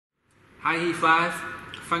Hi E5,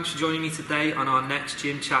 thanks for joining me today on our next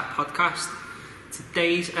Gym Chat podcast.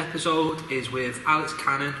 Today's episode is with Alex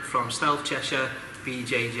Cannon from Stealth Cheshire,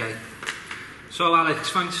 BJJ. So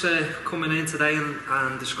Alex, thanks for coming in today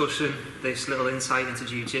and discussing this little insight into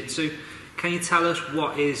Jiu Jitsu. Can you tell us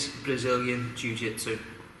what is Brazilian Jiu Jitsu?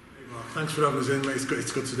 Thanks for having us in, mate.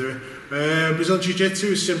 It's good to do it. Brazilian Jiu Jitsu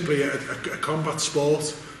is simply a combat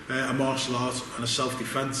sport, a martial art and a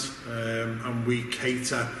self-defence, and we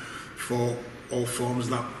cater for all forms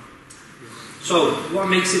of that. So, what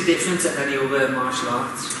makes it different to any other martial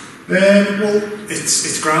arts? Well,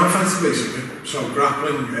 it's ground fighting basically. So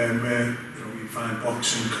grappling, you find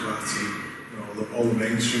boxing, karate, all the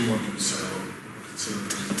mainstream ones. So consider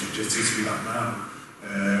Jiu-Jitsu to be that now.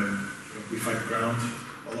 We fight the ground.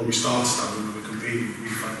 Although we start standing when we compete, we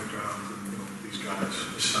fight the ground, and these guys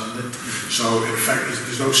are standing. So in fact,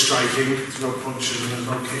 there's no striking, there's no punches, and there's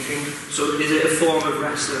no kicking. So is it a form of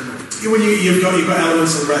wrestling then? When you've got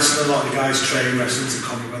elements of wrestling. A lot of the guys train wrestling to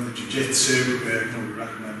complement the Jiu-Jitsu. We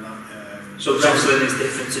recommend that. So wrestling is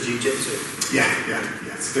different to Jiu-Jitsu? Yeah.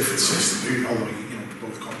 It's a different system. Although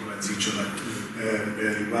both complement each other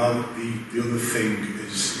really well. The other thing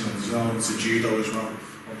is there's an element to judo as well.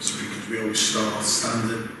 Obviously, because we always start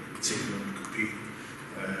standing, particularly when we compete.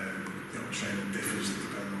 Training differs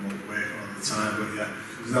depending on what we're working on at the time. But yeah,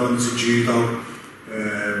 there's an element of judo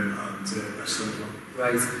and wrestling as well.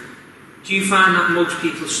 Right. Do you find that most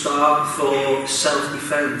people start for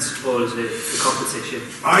self-defence or is it for competition?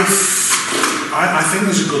 I think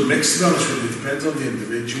there's a good mix, to be honest with you. It depends on the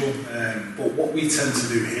individual. But what we tend to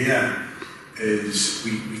do here is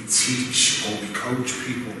we teach or we coach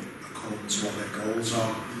people according to what their goals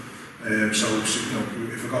are. So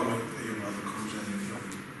if I've got a young lad that comes in,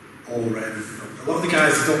 already, a lot of the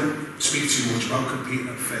guys don't speak too much about competing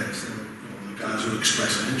at first. The guys will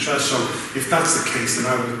express an interest. So if that's the case, then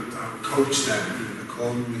I would coach them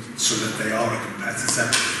accordingly so that they are a competitor.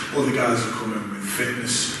 Other guys will come in with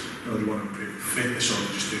fitness. They want to improve fitness, or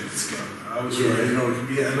they're just doing it to get out of the house. It can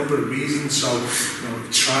be a number of reasons. So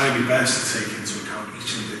try my best to take into account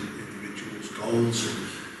each individual's goals and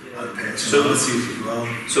personalities as well.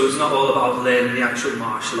 So it's not all about learning the actual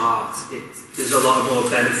martial art. There's a lot more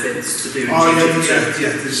benefits to doing.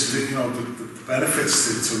 There's the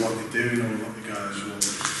benefits to what they do. A lot of the guys will,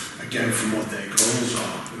 again, from what their goals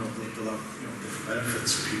are. They'll have different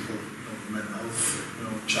benefits. People, mental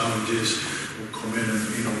health, challenges will come in, and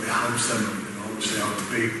it helps them. Obviously, I'm a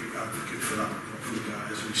big advocate for that. For the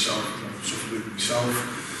guys, myself, suffer with myself.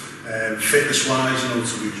 Fitness-wise, to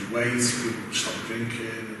lose weight, people stop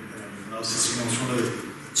drinking. It's one of the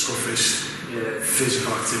toughest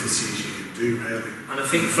physical activities you can do, really. And I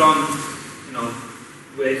think from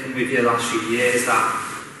working with you the last few years that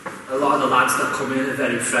a lot of the lads that come in are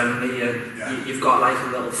very friendly, and you've got like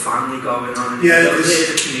a little family going on. And a bit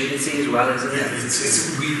of a community as well, isn't it?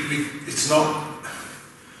 It's not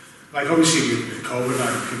like, obviously with COVID,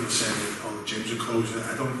 people are saying that all the gyms are closed.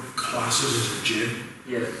 I don't class it as a gym.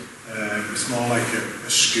 It's more like a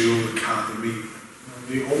school academy.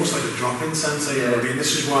 Almost like a drop-in centre.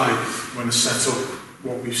 This is why when I set up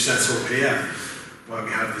what we've set up here, why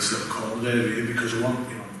we have this little corner area, because we want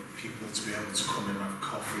people to be able to come in and have a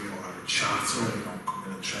coffee or have a chat or come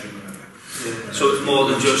in and train whatever. So it's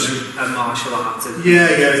more than just a martial art.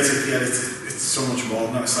 It's so much more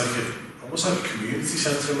than that. It's like almost like a community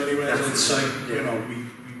centre in many ways. I would say.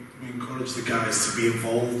 We encourage the guys to be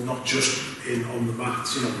involved, not just on the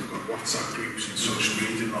mats. We've got WhatsApp groups and social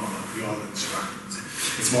media and all that. We all interact.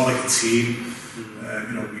 It's more like a team.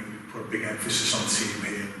 We put a big emphasis on team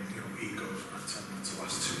here. Egos tend to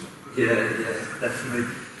last too long. Yeah, definitely.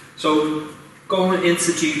 So going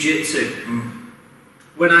into Jiu-Jitsu,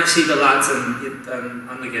 when I see the lads and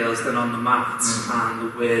the girls then on the mats and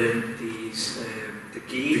they're wearing these the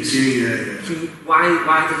gis. Why do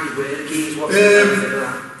they wear the gis? What's the benefit of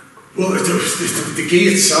that? Well, the gi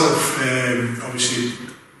itself, obviously,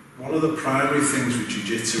 one of the primary things with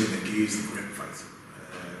Jiu-Jitsu and the gi is the grip fight.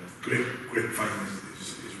 Grip fighting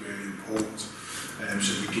is really important.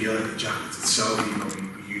 So the gi, like the jacket itself,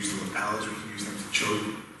 we use the lapels, we can use them to choke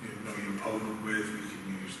your opponent with, we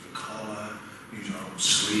can use the collar, use our own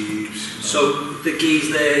sleeves. So the gi's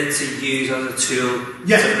there to use as a tool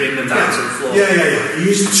to bring them down to the floor? Yeah. You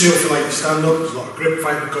use the tool for like stand up, there's a lot of grip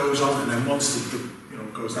fight that goes on, and then once the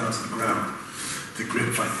goes down to the ground, the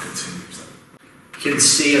grip fight continues. You can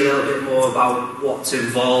see a little bit more about what's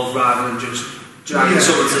involved rather than just dragging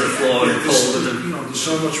someone to the floor and holding them. There's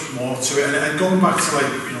so much more to it, and going back to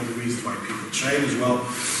the reason why people train as well.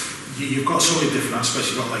 You've got so many different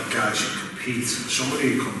aspects. You've got like guys who compete.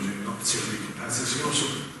 Somebody who comes in not particularly competitive.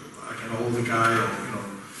 Like an older guy, or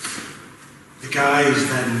guys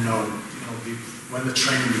then know, when they're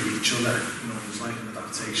training with each other, there's like an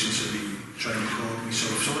adaptation to the training accordingly.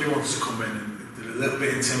 So if somebody wants to come in and they're a little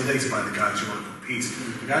bit intimidated by the guys who want to compete,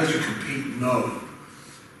 the guys who compete know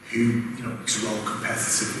who, to roll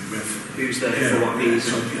competitively with. Who's there for what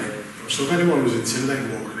reason. So if anyone was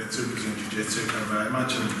intimidated walking into Brazilian Jiu-Jitsu, I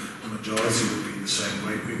imagine the majority would be the same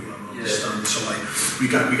way. People don't understand. So like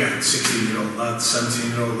we get 16-year-old lads,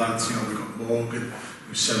 17-year-old lads. We've got Morgan,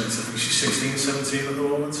 who's 17. I think she's 16, 17 at the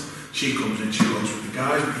moment. She comes in, she rolls with the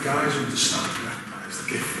guys. But the guys understand, recognise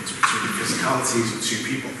the difference between the physicalities of two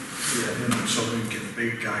people. So when you get a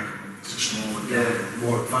big guy coming against a smaller,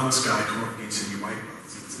 more advanced guy coming against a new white belt,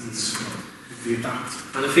 it's they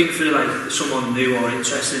adapt. And I think for like someone new or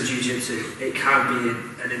interested in Jiu-Jitsu, it can be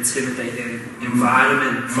an intimidating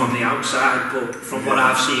environment from the outside, but from what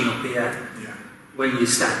I've seen up here, when you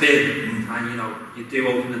step in and you do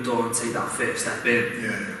open the door and take that first step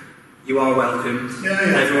in, you are welcomed.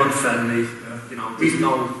 Everyone's friendly. There's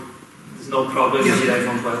no problem.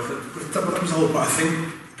 Everyone's welcome. But that was all. But I think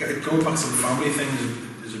going back to the family thing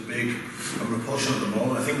is a big repulsion at the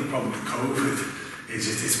moment. I think the problem with COVID is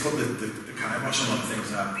it's put the kibosh on a lot of things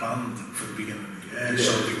that I planned for the beginning of the year.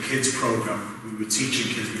 So the kids program, we were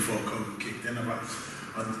teaching kids before COVID kicked in about,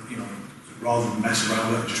 and rather than mess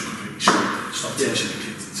around with it, just completely stop teaching the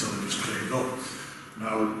kids until it was cleared up.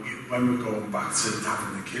 Now, when we're going back to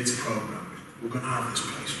having the kids program, we're going to have this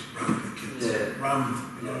place rammed with kids, rammed,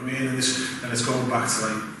 you know what I mean? And it's going back to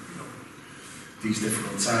like these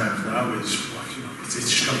difficult times now. Is like it's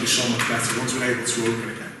just going to be so much better once we're able to open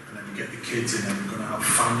again. Get the kids in, and we're going to have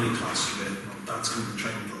family classes where dads can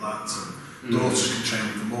train with the lads and daughters can train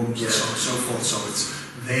with the mums and so forth. So it's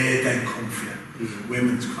they're then comfier.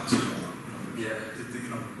 Women's classes, all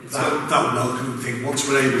that. That welcoming thing. Once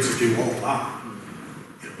we're able to do all that,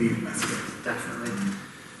 it'll be even better. Definitely.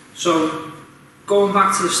 So going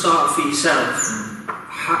back to the start for yourself,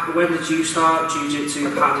 when did you start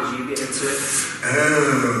Jiu-Jitsu? How did you get into it?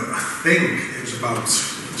 I think it was about,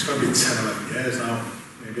 it's going to be 10, 11 years now.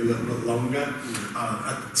 Maybe a little bit longer. And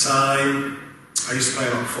at the time, I used to play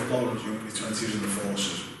a lot of football. I was young in my 20s in the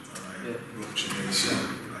forces, and I ruptured the ACL.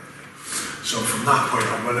 So from that point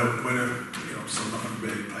on, when I still not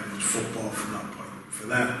really playing much football from that point. For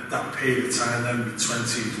that period of time, then my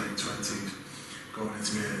 20s, late 20s, going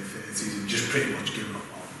into my early 30s, and just pretty much giving up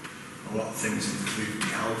on a lot of things, including my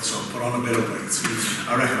health. So I put on a bit of weight.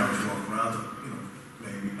 I reckon I was walking around,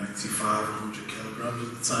 maybe 95, 100 kilograms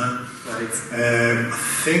at the time. Right. I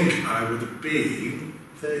think I would have been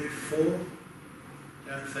 34.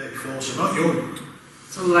 Yeah, 34, so not young.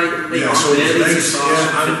 So late so early to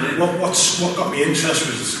start and what got me interested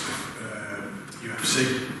was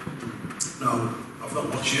UFC. Now, I've not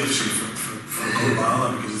watched UFC for a good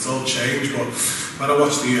while now because it's all changed, but when I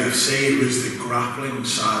watched the UFC, it was the grappling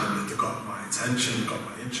side of it that got my attention, got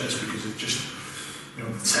my interest, because it just, the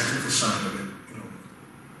technical side of it,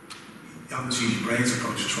 having to use your brain to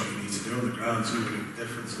approach what you need to do on the ground is really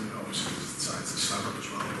different, and obviously there's the side to stand up as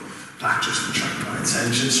well, but that just attracted my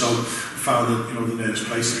attention. So I found that the nearest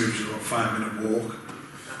place to me was about a 5-minute walk.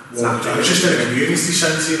 I was just in a community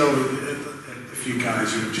centre, a few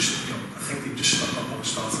guys who were just, I think they just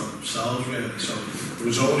started themselves really. So there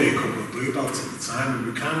was only a couple of blue belts at the time, and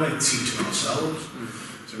we were kind of like teaching ourselves.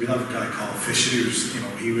 So we'd have a guy, Carl Fisher, who was,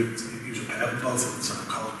 he was a purple belt at the time.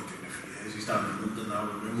 Carl's been doing it for years. He's down in London now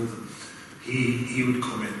with Wimbledon. He would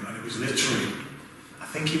come in, and it was literally, I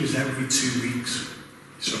think he was every 2 weeks.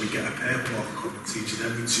 So we get a purple belt and come and teach it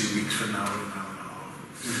every 2 weeks for an hour and a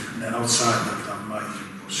half. And then outside that Mike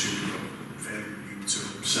was super very new to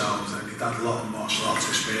themselves, and he'd had a lot of martial arts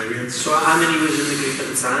experience. So how many was in the group at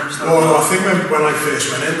the time? I think when I first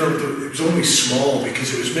went in, it was only small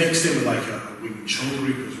because it was mixed in with like a Wing Chun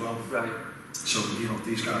group as well. Right. So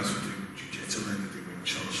these guys would do Jiu-Jitsu and they do Wing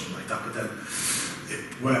Chun or something like that. But then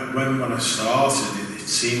when I started, it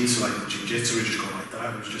seemed like the Jiu-Jitsu was just going like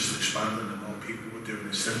that. It was just expanding, and more people were doing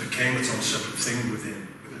this. Then it became its own separate thing within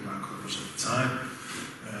that course at the time.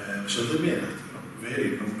 So there'd be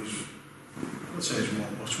varied numbers. I would say it's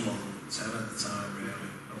much more than 10 at the time, really.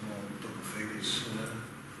 No more double figures.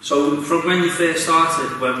 So from when you first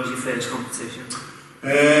started, when was your first competition?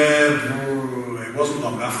 It wasn't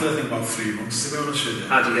long after, I think about 3 months to be honest with you.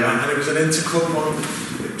 How'd you get on? And it was an interclub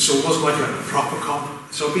one, so it wasn't like a proper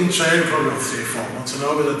comp. So I've been training probably about 3 or 4 months, and I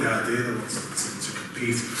always had the idea that I wanted to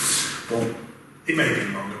compete, but it may have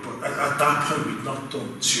been longer. But at that point we'd not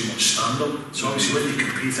done too much stand-up, so obviously when you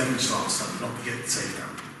compete everyone starts standing up, you get the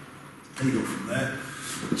takedown, and you go from there.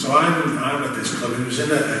 So I'm at this club, it was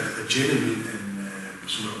in a gym in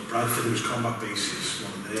Bradford. It was Combat Bases,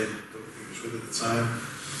 one of there, who was with at the time.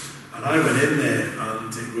 And And I went in there, and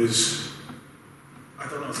it was, I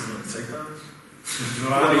don't know if I'm going to take that.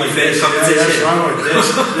 Like first competition? So I'm like this,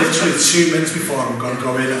 literally 2 minutes before I'm going to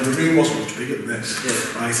go in, and the room wasn't much bigger than this. Yeah.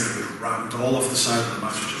 Right, and we rammed all off the side of the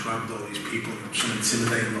match, we just rammed all these people, some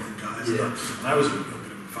intimidating looking guys. Yeah. And I was a bit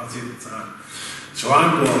of a fatty at the time. So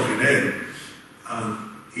I'm walking in, and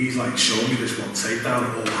he's like showing me this one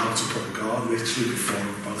takedown, all how to put a guard, literally before I'm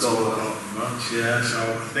about to go out the match. Yeah, so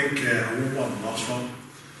I think I won one, lost one.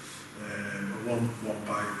 I won one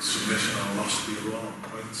by submission, and I lost the other one on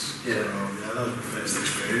points. Yeah. So, yeah, that was my first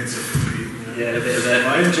experience of competing. Yeah, a bit of it.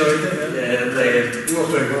 I enjoyed it. Yeah, you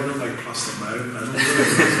walked away going like plastic medal.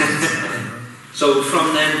 So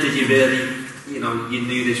from then, did you really, you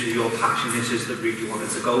knew this was your passion, this is the route you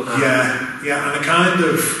wanted to go now? Yeah, and I kind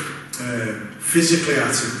of physically there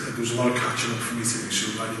was a lot of catching up for me to do.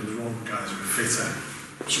 So like there was one guys who were fitter,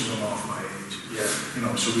 some of them half my age. Yeah.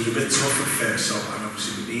 So it was a bit tough at first. So and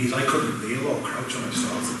obviously the knees, I couldn't kneel or crouch when I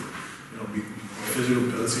started. My physical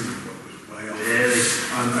ability was way off. Really?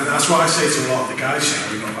 And that's why I say to a lot of the guys,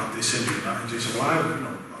 about this injury and that injury. So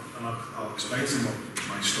and I'll explain to them what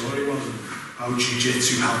my story was and how Jiu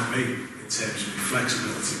Jitsu helped me in terms of my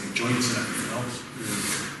flexibility, my joints and everything else.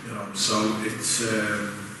 So it's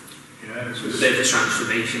it was a bit of a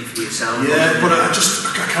transformation for yourself. Yeah, but I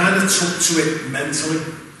kind of took to it mentally.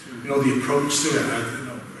 The approach to it.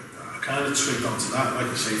 I kind of twigged onto that. Like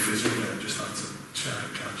I say, physically, I just had to try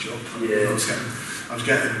and catch up. Yeah. I was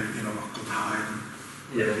getting a good high.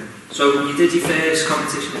 Yeah. So you did your first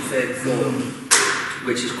competition at 34,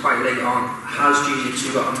 which is quite late on. Has Jiu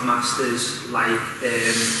Jitsu got a masters? I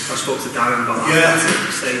spoke to Darren about that. Yeah.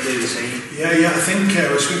 They do the same. Yeah. I think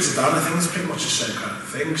I was speaking to Darren. I think it's pretty much the same kind of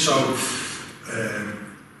thing. So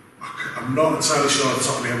I'm not entirely sure off the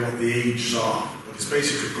top of my head what the ages are. It's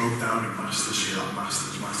basically broke down in masters. So you have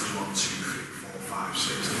masters 1, 2, 3, 4, 5,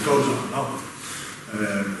 6, and it goes on and on.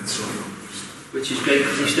 Which is great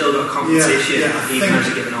because you've still got competition even as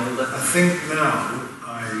you're getting older. I think now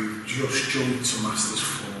I just jumped to masters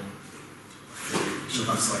 4, so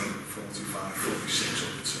that's like 45, 46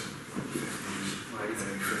 up to 50s, right.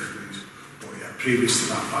 50s. But yeah, previous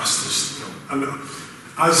to that masters, and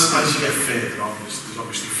as you get further on, there's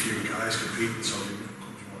obviously fewer guys competing, so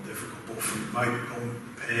from my own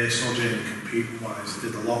personal journey competing wise, I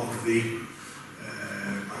did a lot of the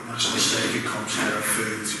national circuit comps here at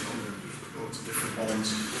Foods, loads of different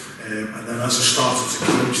ones. And then as I started to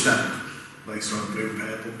coach them, later on blue and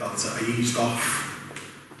purple belt, I eased off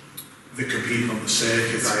the competing on the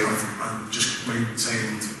circuit and just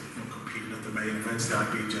maintained competing at the main events, the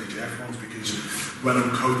BJJ ones, because when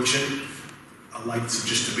I'm coaching, I like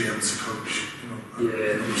to be able to coach.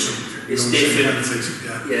 It's different.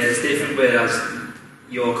 It's different. Whereas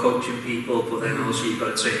you're coaching people, but then also you've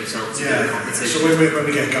got to train yourself to do the competition. So when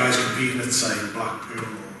we get guys competing at say Blackpool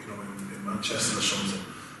or in Manchester or something,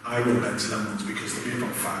 I will enter them ones because there'll be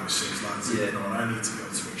about 5 or 6 lads. And I need to be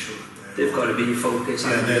able to make sure that they've got to be your focus.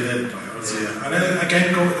 Yeah, they're the priority. And then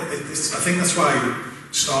again, I think that's why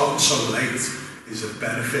starting so late is a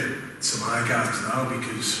benefit to my guys now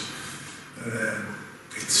because.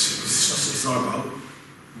 It's not about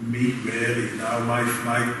me really now. My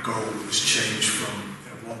goal has changed from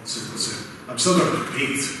I'm still going to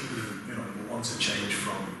compete, but want to change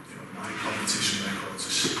from my competition record to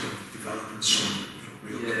developing some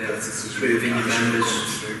real competitors, proving your members,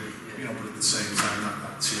 but at the same time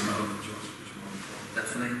that team element is more important.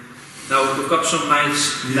 Definitely. Now we've got some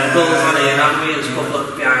nice medals on here, haven't we? There's a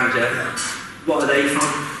couple behind you. What are they from?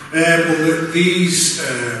 Well, these.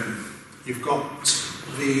 You've got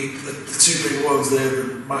the 2 big ones there,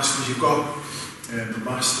 the Masters. You've got the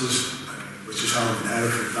Masters, which is how I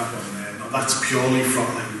inherited that one there. Now that's purely from,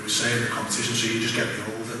 like we were saying, the competition, so you just get the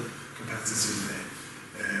older competitors there.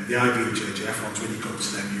 The IBJJF ones, when you go to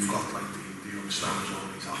them, you've got like the young stars, all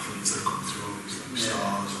these athletes that come through, all these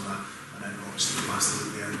stars and that, and then obviously the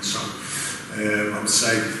Masters at the end. So I would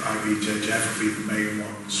say IBJJF would be the main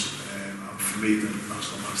ones, and for me the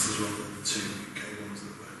National Masters were the 2.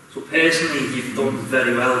 So personally, you've done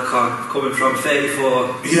very well, coming from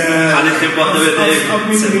 34, panicking what they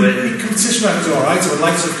were doing. The competition record was alright, I would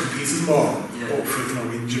like to have competed more, but for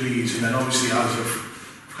injuries, and then obviously as I've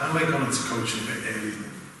kind of gone into coaching a bit earlier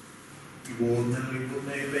than you ordinarily would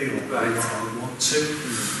maybe, or I would want to,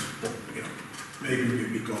 but maybe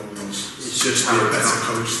my goal was just to be a better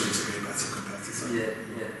coach than to be a better competitor.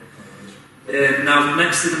 Now,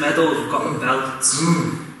 next to the medals, we've got the belts.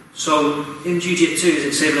 So in Jiu Jitsu, is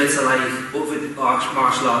it similar to like other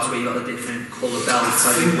martial arts where you got a different colour belt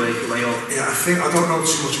so you work your way up? Yeah, I don't know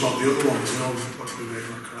too much about the other ones. What we were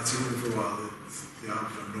like karate for a while, they have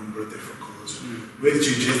a number of different colours. With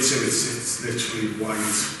Jiu Jitsu, it's literally white,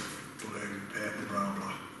 blue, purple, brown,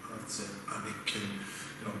 black. That's it. And it can,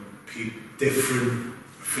 you know, different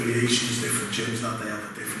affiliations, different gyms now, they have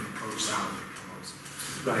a different approach to how they promote.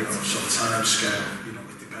 Right. You know, so time scale, you know,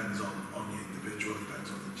 it depends on the individual, it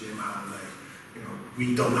depends on the gym, how they, you know,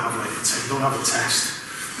 we don't have like don't have a test.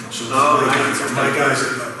 You know, so my guys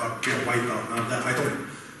are white belt now,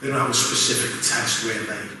 they don't have a specific test where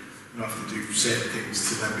they have to do certain things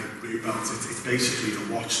to then be blue belt. It's basically a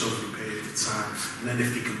watched over a period of time, and then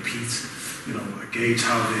if they compete, you know, I gauge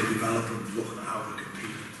how they're developing, looking at how they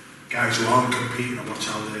compete. Guys who aren't competing, I watch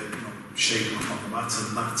how they're, you know, shaping up on the mat,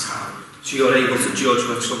 and that's how. So you're able to judge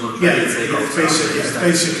when someone's ready to take off.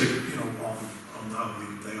 Basically, you know, on how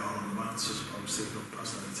they are on the mats as opposed to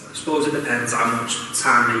past any test. I suppose it depends how much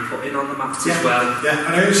time they put in on the mats as well. Yeah,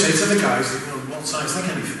 and I always say to the guys, you know, more time, it's like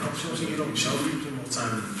anything else. You know yourself, you do more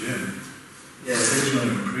time in the gym. Yeah. Things are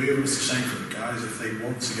going to improve. It's the same for the guys if they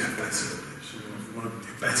want to get better at this. You know, if they want to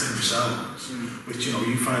get better themselves, which, you know,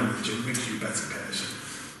 you find in the gym makes you a better person.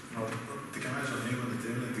 You know, the guys on here, when they're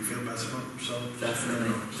doing it, they feel better about themselves.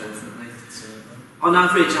 Definitely, definitely. On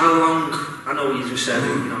average, how long, I know you just said,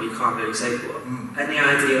 you know, you can't really say, but any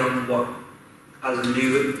idea on what as a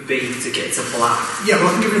new would be to get to black? Yeah, well,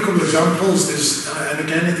 I can give you a couple of examples. And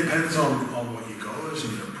again, it depends on what your goal is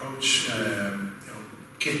and your approach. You know,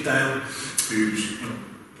 Kit Dale, who's, you know,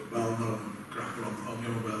 a well-known grappler on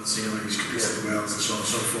young belts, you know, he's competed the worlds and so on and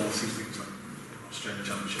so forth. He's things like Australian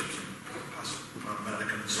Championships and past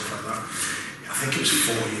American and stuff like that. I think it was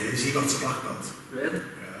 4 years he got to black belt. Really?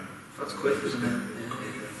 Yeah. That's quick, isn't it? Yeah.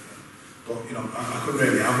 But, you know, I couldn't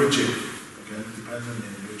really average it. Again, it depends on the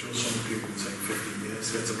individual. Some people would take 15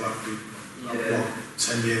 years to get to black belt. Yeah.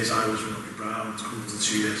 10 years I was rugby brown, it's come to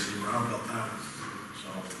 2 years as a brown belt now.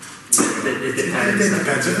 It depends. It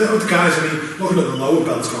depends. The guys, I mean, looking at the lower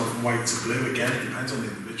belts going from white to blue, again, it depends on the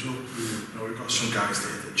individual. You know, we've got some guys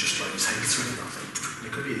there that just like take to it.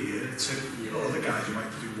 It could be a year or two. Yeah. Other guys, you might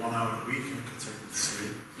do 1 hour a week and it could take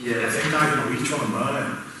 3. Yeah. I think that, you know, each one of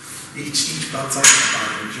mine, each belt has a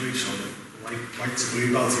bad injury, so the white to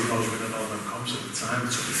blue belt, he was winning all them comps at the time.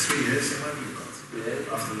 It took me 3 years to win blue belt.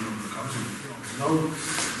 Yeah. After the number of comps, you know,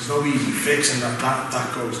 there's no easy fix, and that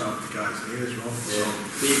goes down to the guys here as well. Yeah. So,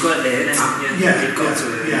 but you've got to learn it, haven't you? Yeah, you've got to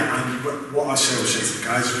learn. Yeah, and what I always say to the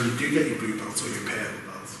guys is when you do get your blue belt or your purple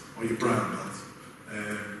belt or your brown belt,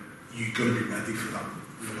 you're going to be ready for that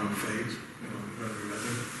phase. You know, you're going to be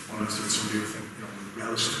ready. Honestly, some people think, you know,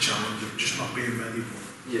 relish the challenge of just not being ready, but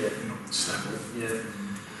you know, step up. Yeah.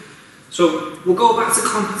 So we'll go back to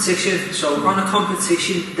competition. So on a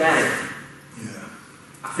competition day,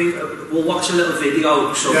 I think we'll watch a little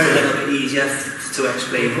video so it's a little bit easier to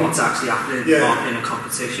explain what's actually happening in a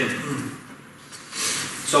competition.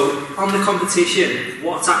 So on the competition,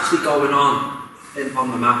 what's actually going on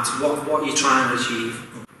the mat? What are you trying to achieve?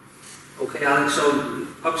 Okay, Alex, so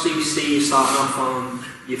obviously we see you starting off on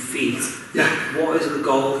your feet. Yeah. What is the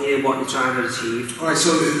goal here? What are you trying to achieve? Alright,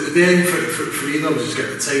 so the aim for me though is to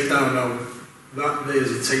get the takedown. Now, that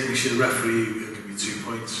there's a take machine referee, it'll give you 2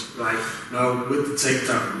 points. Right. Now, with the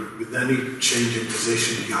takedown, with any change in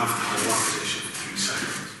position, you have to hold that position for 3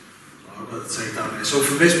 seconds. So I've got the takedown there. So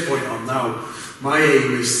from this point on now, my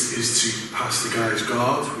aim is to pass the guy's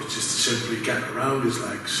guard, which is to simply get around his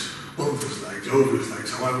legs, under his legs, over his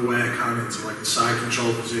legs, however way I can, into like a side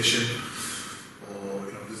control position, or,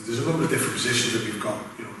 you know, there's a number of different positions that we've got,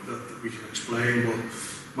 you know, that we can explain, but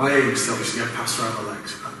my aim is to obviously get passed around the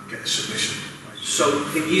legs and get a submission. So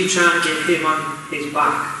if you try to get him on his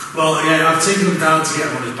back? Well, yeah, I've taken him down to get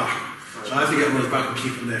him on his back. So I have to get him on his back and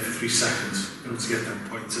keep him there for 3 seconds in order to get them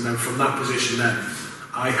points. And then from that position then,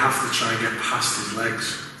 I have to try and get past his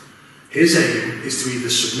legs. His aim is to either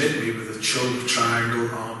submit me with a choke, triangle,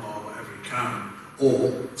 arm bar, whatever he can,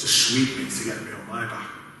 or to sweep me to get me on my back.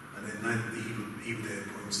 And then he would earn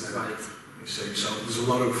points there. Right. You see, so there's a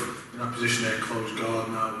lot of, in that position there, closed guard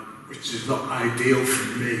now, which is not ideal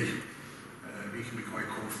for me. He can be quite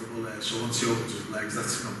comfortable there. So once he opens his legs,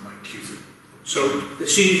 that's not my cue. So as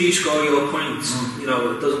soon as you score your points, you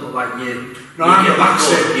know, it doesn't look like you. No, you back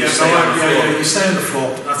up, you stay on the floor. You stay on the floor.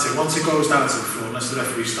 That's it. Once it goes down to the floor, unless the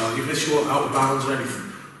referee starts, even if you're out of bounds or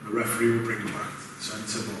anything, the referee will bring you back to the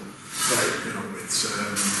centre. But you know, it's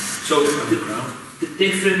so the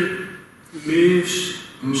different moves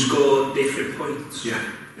score different points. Yeah.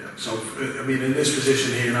 So I mean, in this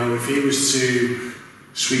position here now, if he was to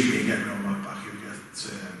sweep me and get me on my back, he would get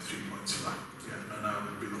 3 points for that. Yeah, and I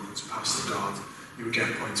would be looking to pass the guard. You would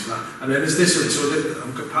get points for that. And then there's this one, so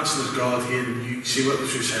I'm passing this guard here, and you see what we were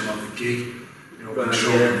saying about the gi, you know,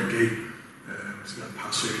 controlling the gi to get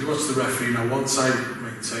past. So if you watch the referee now, once I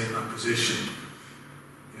maintain that position,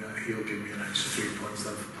 he'll give me an extra 3 points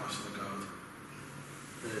then for passing the guard.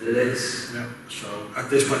 There it is. Yeah. So at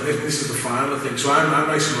this point, this is the final thing. So I'm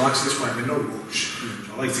nice and relaxed at this point. I'm in no rush.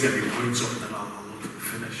 So I like to get my points up and then I'll look at the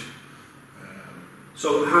finish.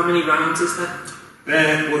 So how many rounds is there?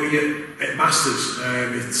 Well, it masters.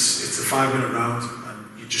 It's a 5-minute round, and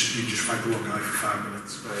you just fight the one guy for 5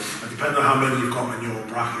 minutes. Right. And depending on how many you've got in your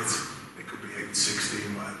bracket, it could be 8,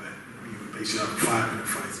 16, whatever. You would basically have a 5-minute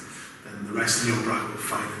fight. Then the rest in your bracket will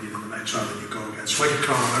fight, and in the next round, then you go against. It's like a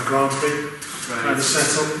Grand Prix kind of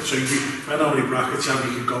setup. So depending on how many brackets you have,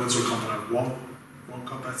 you can go into a combat and have one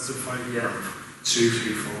competitive fight. Yeah. 2,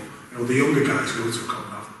 3, 4. You know, the younger guys go to a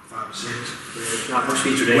combat 5 or 6. That must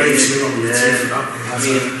be draining. Way too long for that. I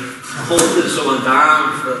mean, holding someone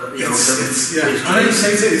down for, you know, I didn't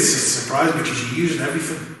say it's surprising because you're using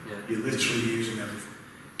everything. Yeah. You're literally using everything.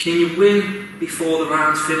 Can you win before the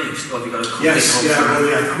round's finished, or have you got to come Yes,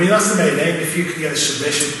 I mean, that's the main aim. If you can get a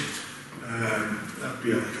submission, that'd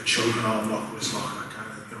be like a choking arm lock, wrist lock, that kind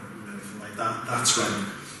of, anything like that. That's when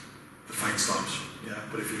the fight stops. Yeah,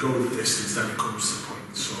 but if you go the distance, then it comes to the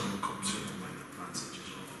point, so it'll come to like advantage as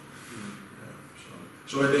well.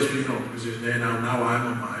 So in this, position there now I'm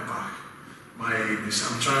on my back. My aim is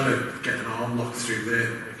I'm trying to get an arm lock through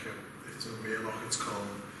there. It's a rear lock, it's called.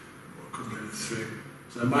 I couldn't get it through.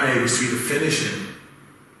 So my aim is to either finish him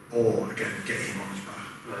or again get him on his back.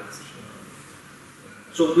 Right.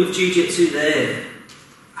 So with Jiu Jitsu there,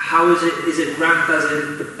 how is it? Is it ranked as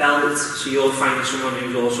in the belt? So you're finding someone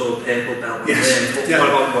who's also a purple belt. Yes. There. What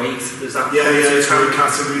about weight? Does that? It's very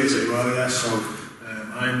categories as well. Yeah. So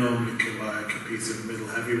I normally compete in middle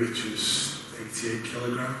heavy, which is 88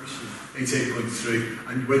 kilograms, 88.3.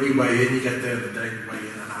 And when you weigh in, you get there in the day. You weigh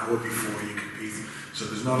in an hour before you compete. So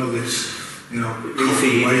there's none of this.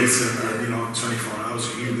 Cutting weight and 24 hours,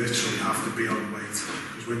 so you literally have to be on weight,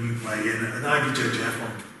 because when you weigh in, and IBJJF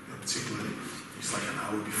one in particular, it's like an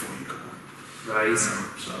hour before you go on. Right.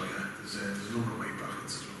 So yeah, there's a number of weight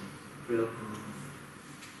brackets as well. Real.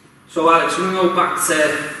 So Alex, we go back to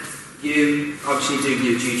you obviously doing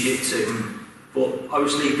your Jiu Jitsu, but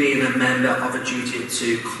obviously being a member of a Jiu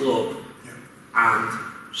Jitsu club and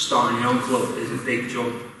starting your own club is a big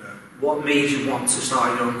jump. What made you want to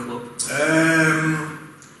start your own club?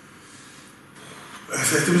 I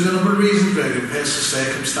think there was a number of reasons, really, personal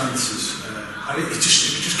circumstances. And it was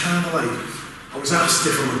just kind of like, I was asked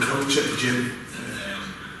if I would coach at the gym.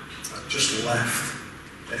 I just left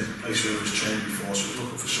the place where I was trained before, so I was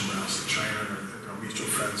looking for someone else to train. And mutual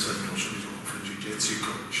friends said, somebody's looking for a Jiu Jitsu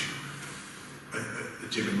coach at the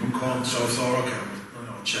gym in Runcorn. So I thought, okay,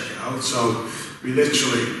 I'll check it out. So we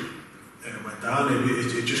literally went down,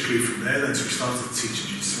 it just grew from there. Then so we started teaching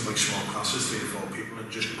Jiu-Jitsu like small classes, 3 or 4 people, and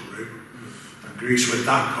just grew and grew. So at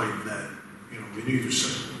that point, then we knew there was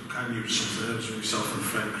something there. So myself and a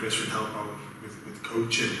friend Chris would help out with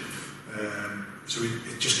coaching. So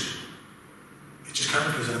it just kind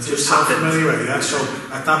of presented itself anyway. Yeah. So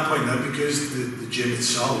at that point, then because the gym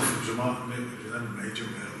itself it was a major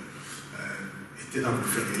mill, it did have an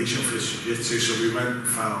affiliation for Jiu-Jitsu. So we went and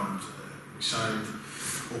found, we signed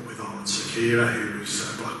up with Alan Sakira, who was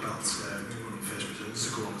a black belt, one of the first Brazilians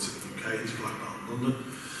to go over to the UK. He's a black belt in London.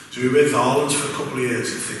 So we were with Alan's for a couple of years,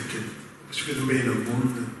 I think, and with being in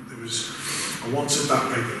London, I wanted that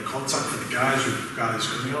regular contact with the guys,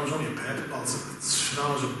 because I was only a purple belt I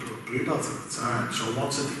was a blue belt at the time, so I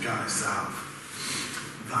wanted the guys to have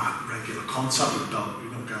that regular contact with belt,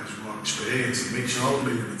 guys with more experience, and make sure all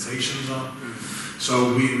the limitations on.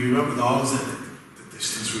 So we went with Alan's, and the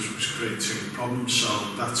distance was creating too many problems, so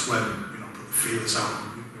that's when put the feelers out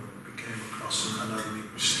and we came across and I meet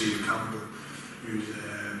with Steve Campbell, who's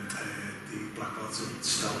the black belt in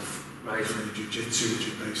Stealth, Jiu Jitsu, which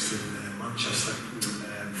is based in Manchester.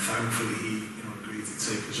 Thankfully he agreed to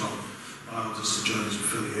take us on, allowed us to join his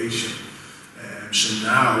affiliation. So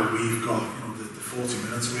now we've got the 40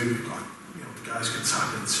 minutes where we've got the guys can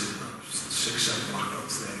tap into 6-7 black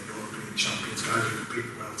belts there, European champions, guys who compete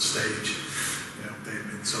at the world stage. They've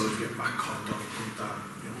been told to get back condom, come down,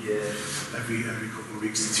 every couple of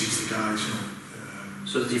weeks to teach the guys,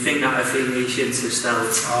 So do you think that affiliation to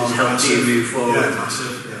Stealth has helped you move forward? Yeah,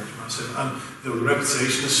 massive. And the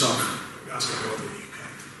reputation of Soft, that's got to go in the UK.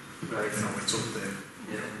 Right. It's up there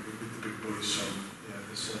with the big boys, so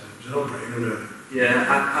it's a no-brainer really.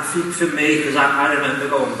 Yeah, I think for me, because I remember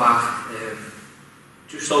going back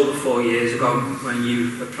just over 4 years ago when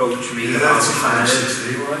you approached me. That's a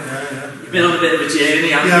fantastic deal, right? You've been on a bit of a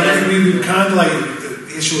journey, haven't you? We kind of like,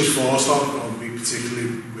 the issue was forced on me, particularly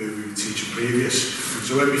where we were teaching previous.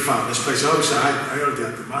 So when we found this place, obviously I already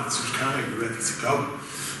had the mats, I was kind of ready to go.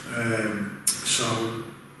 So,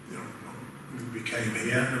 we we came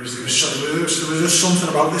here, and there was just something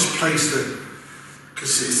about this place that,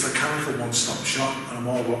 because it's like kind of like a one-stop shop, and I'm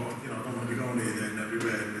all about, you know, I don't want to be going here, there and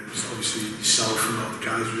everywhere, and it was obviously yourself and all the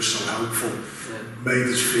guys were just so helpful, made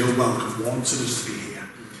us feel welcome, wanted us to be here.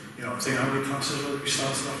 You know, I think how many classes were we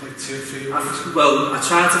started off, like 2 or 3 weeks? Well, I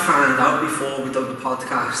tried to find out before we done the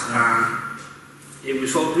podcast, and it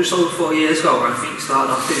was just over 4 years ago. I think it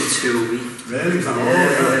started off doing 2 a week. Really? Is that all?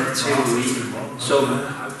 2 a week. So,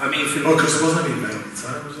 I mean, for oh, because there wasn't any available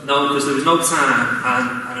time, was it? No, because there was no time, and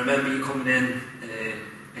I remember you coming in,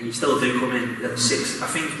 and you still do come in at 6. I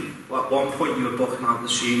think at one point you were booking out the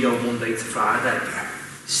studio Monday to Friday,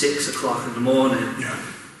 6 o'clock in the morning. Yeah.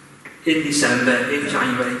 In December, in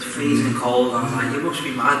January, it's freezing cold. I was like, you must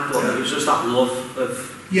be mad, but it was just that love of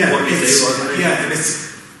what you do, wasn't it? Yeah, and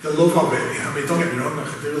it's the love of it. I mean, don't get me wrong, I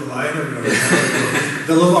could do the line and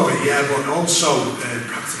the love of it, yeah, but also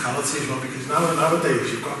practicality as well, because nowadays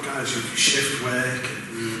you've got guys who shift work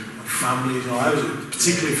and families. You know, I was,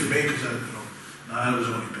 particularly for me, because I was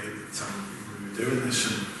only baby at the time we were doing this,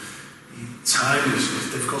 and time is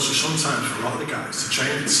difficult. So sometimes for a lot of the guys, to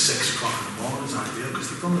train at 6 o'clock in the morning is ideal, because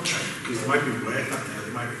they've done the training, because they might be work that day, or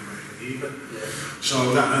they might be working even. Yeah.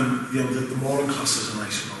 So that, and you know, the morning classes are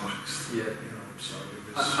nice and relaxed. Yeah. You know, so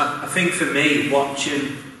it was, I think for me,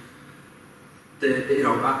 watching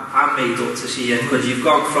I'm made up to see it, because you've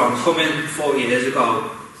gone from coming 4 years ago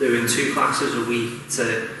doing 2 classes a week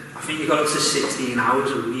to, I think you got up to 16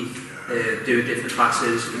 hours a week. Doing different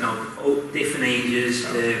classes, you know, different ages,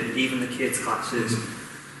 even the kids' classes,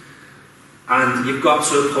 and you've got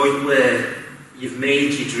to a point where you've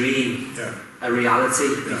made your dream a reality,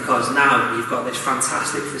 because now you've got this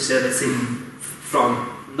fantastic facility from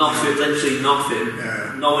nothing, literally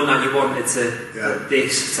nothing, knowing that you wanted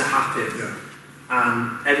this to happen.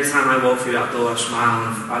 And every time I walk through that door, I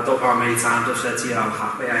smile. And I don't know how many times I've said to you how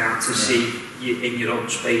happy I am to see you in your own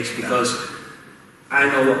space, because I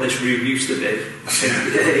know what this room used to be. I think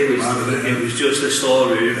it was just a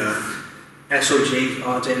storeroom. SOG,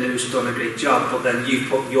 RJ Lewis have done a great job, but then you've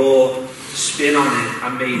put your spin on it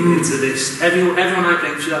and made it into this. Everyone I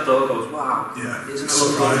bring through that door goes, wow, isn't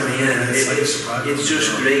it lovely here? It's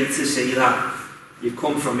just great to see that you've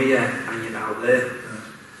come from here and you're now there.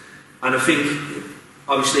 And I think,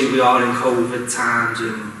 obviously, we are in COVID times,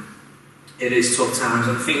 and it is tough times.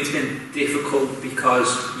 I think it's been difficult because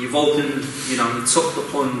you've opened, you took the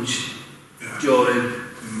plunge during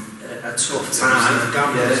a tough time. I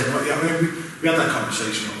mean, we had that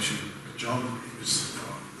conversation obviously with John. It was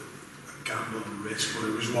a gamble and risk, but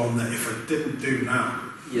it was one that if I didn't do now,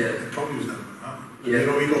 it probably was never going to happen. You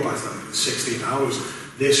know, we go back to that 16 hours.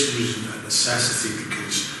 This was a necessity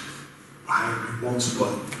because we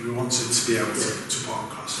wanted to be able to put on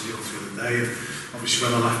classes through the day. And obviously,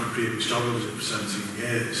 when I left my previous job, I was in for 17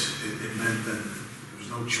 years. It meant that there was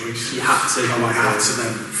no choice. You had to. I had to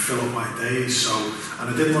then fill up my days. So, and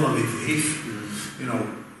I didn't want to leave the heath. You know,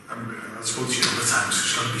 I spoke to you other times.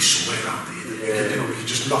 There's got to be somewhere out there. We could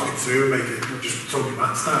just knock it through and make it. Just throw your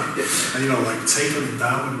mats down. And like taking them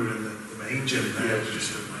down when we were in the main gym there was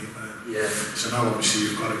just a nightmare. So now obviously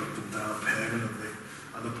you've got to put them down permanently.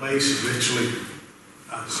 And the place is literally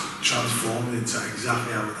has transformed into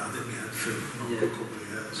exactly how it had in my head for a couple of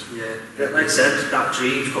years. Like I said, that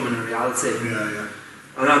dream's coming a reality.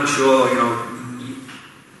 And I'm sure,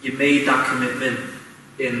 you made that commitment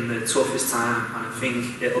in the toughest time, and I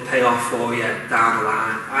think it'll pay off for you down the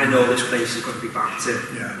line. I know this place is going to be back to,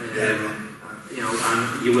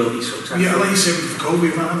 and you will be successful. Yeah, like you said, with COVID,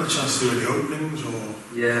 we've not had a chance to do any openings or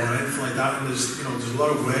anything like that, and there's a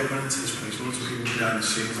lot of work went into this place. Lots of people behind the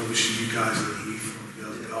scenes. Obviously, you guys at the Heath,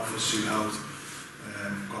 the office who helped,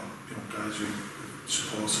 got guys who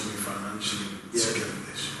supported me financially to get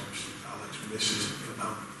this. Obviously, Alex, Mrs. for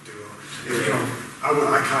now doing.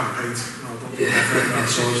 I can't paint. Don't do that.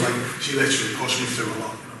 So it's like she literally pushed me through a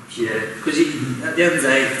lot. Because at the end of the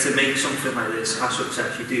day, to make something like this a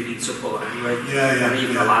success, you do need support anyway. And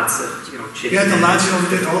even the lads that chip the lads,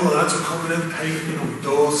 all the lads were coming in, painting,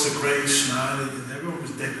 doors are great, smiling, and everyone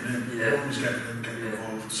was dipping in. Everyone was getting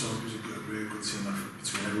involved. So it was a really good team effort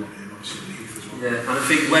between everyone here, and obviously the Heath as well. And I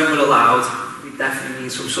think when we're allowed, we definitely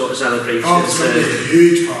need some sort of celebration. Oh, it's going to be a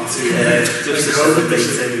huge party. Just to celebrate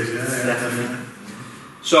it. Definitely.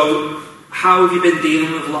 So, how have you been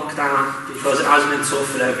dealing with lockdown? Because it has been tough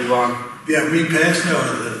for everyone. Yeah, me personally,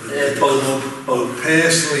 both.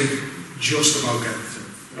 Personally, just about getting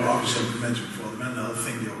through. Obviously, I mentioned before, the mental health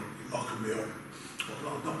thing, locking me up.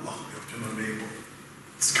 Well, not locking me up, do you know what I mean? But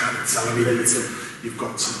it's kind of telling me that you've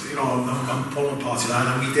got to, I'm pulling a party line,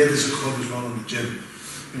 and we did as a club as well in the gym.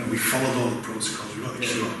 We followed all the protocols. We got the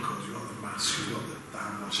QR codes, we got the masks, we got the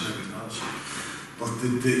hand wash and everything else. But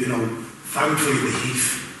thankfully the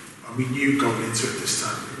Heath, and we knew going into it this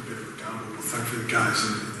time, a bit of a gamble, but thankfully the guys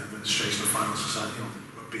in the administration of Final Society,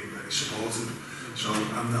 were being very supportive. So,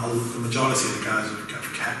 and the majority of the guys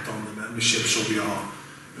have kept on the membership, so we are,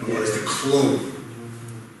 whereas the club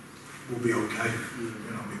will be okay. Me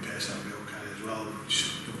personally will be okay as well.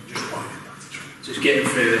 Just want to get back to training. Just getting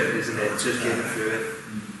through it, isn't it? Just getting through it.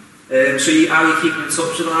 So how are you keeping in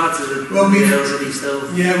touch with the lads?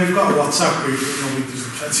 Yeah, we've got a WhatsApp group. There's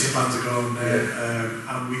plenty of bands going there,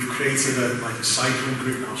 and we've created a cycling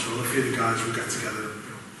group now. So a few of the guys will get together.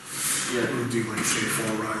 We'll do like 3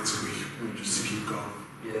 or 4 rides a week just to keep going.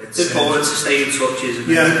 Yeah, it's important to stay in touch, isn't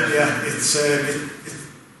it? Yeah.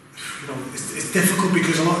 It's difficult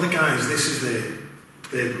because a lot of the guys, this is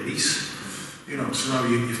their release. So now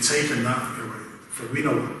you've taken that away. We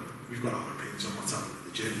know we've got our opinions on what's happening at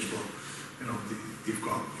the gyms, but they've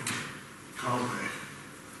got can't work,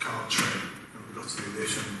 can't train. We've got to do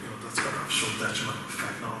this, and that's got to have some detrimental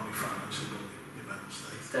effect not only financially but the mental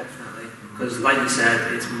state. Definitely, because like you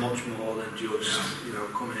said, it's much more than just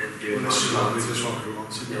coming in and doing. This is what we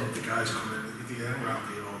want. The guys come in, we're out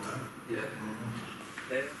here all day.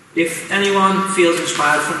 If anyone feels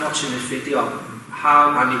inspired from watching this video,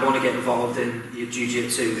 and you want to get involved in your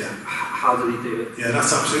jiu-jitsu, how do they do it? Yeah,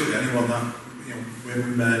 that's absolutely anyone that,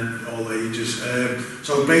 women, men, all ages.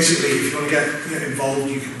 So basically, if you want to get involved,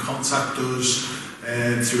 you can contact us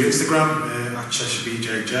through Instagram at Cheshire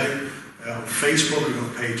BJJ. On Facebook, we've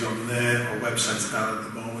got a page on there. Our website's down at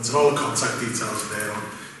the moment, and all the contact details are there on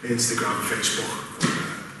Instagram and Facebook.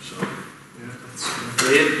 That's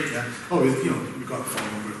brilliant. Yeah. We've got a phone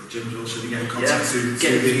number at the gym as well, so you get in contact through the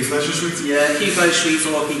Heath Leisure Suite. Yeah, Heath Leisure Suite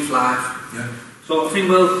or Heath Live. Yeah. So I think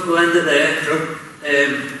we'll end it there. Sure.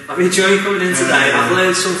 I've enjoyed coming in today. I've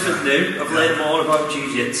learned something new. I've learned more about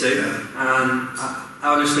jiu-jitsu, and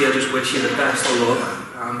honestly, I just wish you the best of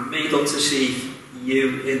luck. We'd love to see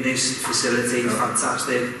you in this facility. It's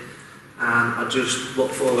fantastic, and I just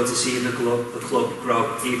look forward to seeing the club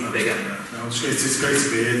grow even bigger. It's great to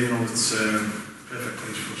be here. It's perfect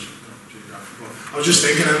place for us. I was just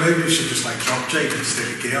thinking, maybe we should just drop Jake and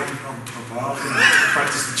stick a gear on bar,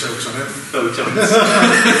 practice the jokes on it. No chance.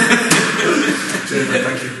 Cheers, mate,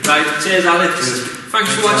 thank you. Right, cheers, Alex. Cheers.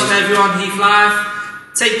 Thanks for watching, everyone. Heath Live.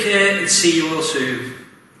 Take care and see you all soon.